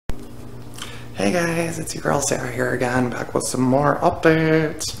Hey guys, it's your girl Sarah here again, back with some more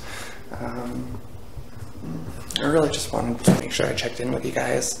updates. I really just wanted to make sure I checked in with you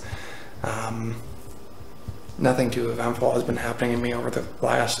guys. Nothing too eventful has been happening to me over the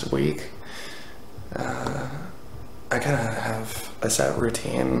last week. I kind of have a set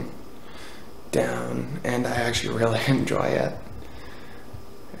routine down, and I actually really enjoy it.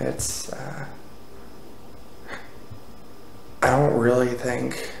 It's, I don't really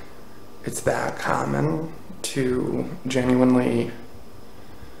think it's that common to genuinely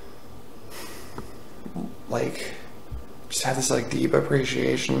just have this deep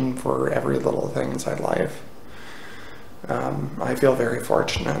appreciation for every little thing inside life. I feel very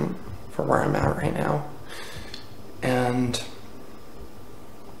fortunate for where I'm at right now, and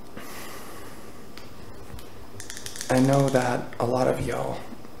I know that a lot of y'all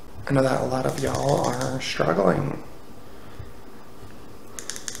are struggling.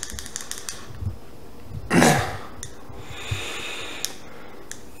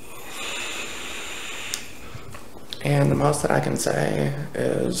 And the most that I can say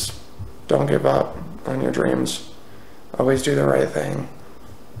is, don't give up on your dreams. Always do the right thing.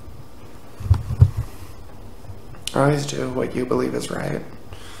 Always do what you believe is right.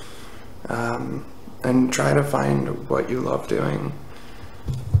 And try to find what you love doing.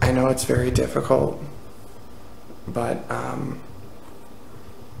 I know it's very difficult, but I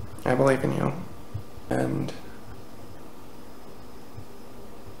believe in you. And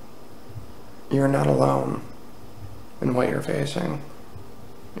you're not alone in what you're facing,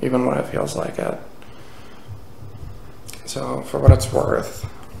 even when it feels like it. So for what it's worth,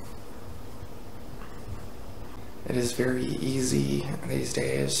 it is very easy these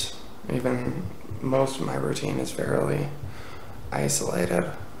days. Even most of my routine is fairly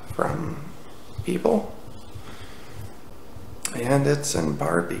isolated from people. And it's in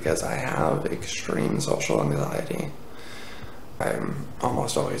part because I have extreme social anxiety. I'm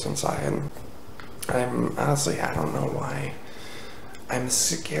almost always inside. Honestly, I don't know why. I'm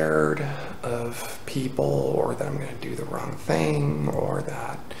scared of people, or that I'm going to do the wrong thing, or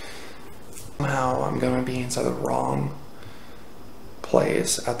that somehow I'm going to be inside the wrong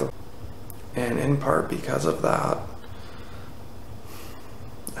place and in part because of that,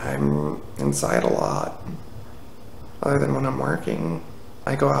 I'm inside a lot. Other than when I'm working,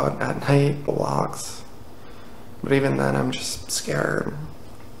 I go out at night, walks, but even then I'm just scared.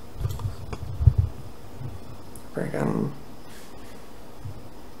 Friggin'.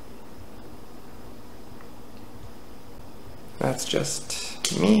 That's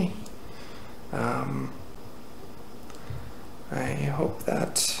just me. I hope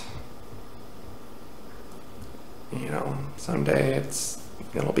that, someday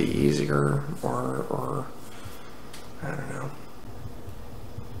it'll be easier, or I don't know.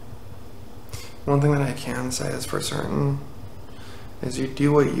 One thing that I can say is for certain is you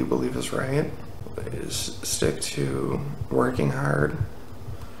do what you believe is right. Is stick to working hard,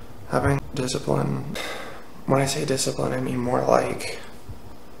 having discipline. When I say discipline, I mean more like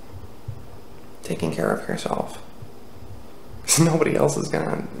taking care of yourself. Because nobody else is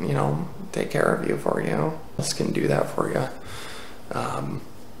gonna, take care of you for you. Nobody else can do that for you.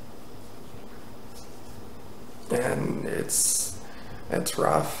 And it's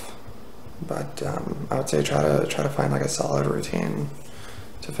rough, but I would say try to find a solid routine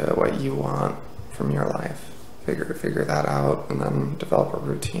to fit what you want from your life. Figure that out, and then develop a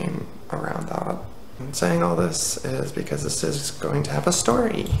routine around that. And saying all this is because this is going to have a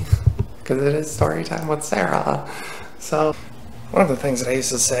story, because it is story time with Sarah. So one of the things that I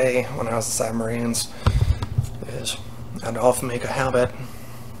used to say when I was inside Marines is I'd often make a habit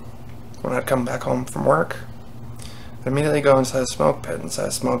when I'd come back home from work, I'd immediately go inside a smoke pit. Inside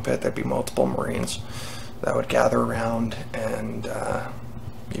a smoke pit, there'd be multiple Marines that would gather around, and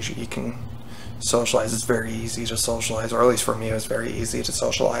usually you can socialize. It's very easy to socialize, or at least for me it was very easy to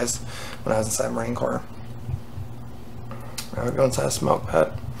socialize when I was inside Marine Corps. I would go inside a smoke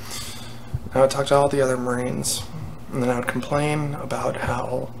pit. I would talk to all the other Marines, and then I would complain about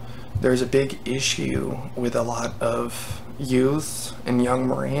how there's a big issue with a lot of youth and young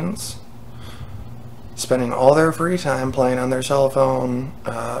Marines spending all their free time playing on their cell phone,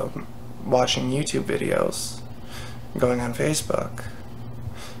 watching YouTube videos, going on Facebook.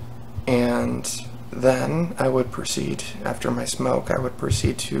 And then I would proceed, after my smoke, I would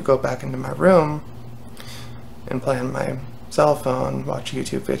proceed to go back into my room and play on my cell phone, watch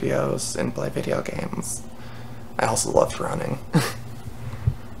YouTube videos, and play video games. I also loved running.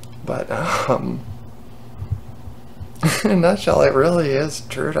 But, in a nutshell, it really is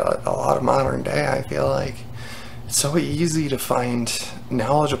true to a lot of modern day. I feel like so easy to find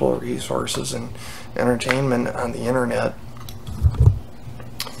knowledgeable resources and entertainment on the internet.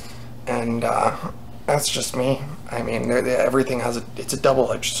 And that's just me. I mean, everything has it's a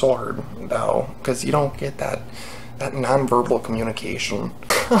double-edged sword, though, because you don't get that nonverbal communication.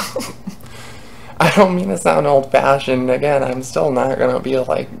 I don't mean to sound old-fashioned. Again, I'm still not gonna be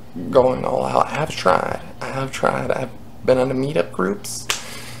like going all out. I have tried. I've been on the meetup groups.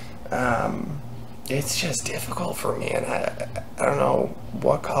 It's just difficult for me, and I don't know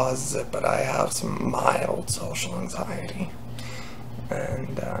what causes it, but I have some mild social anxiety.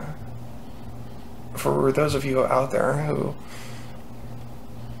 And for those of you out there who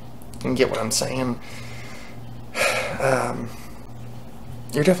can get what I'm saying,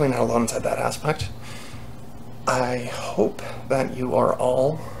 you're definitely not alone inside that aspect. I hope that you are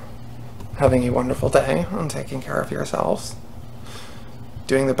all having a wonderful day and taking care of yourselves,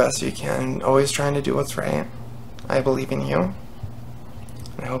 doing the best you can, always trying to do what's right. I believe in you,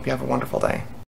 and I hope you have a wonderful day.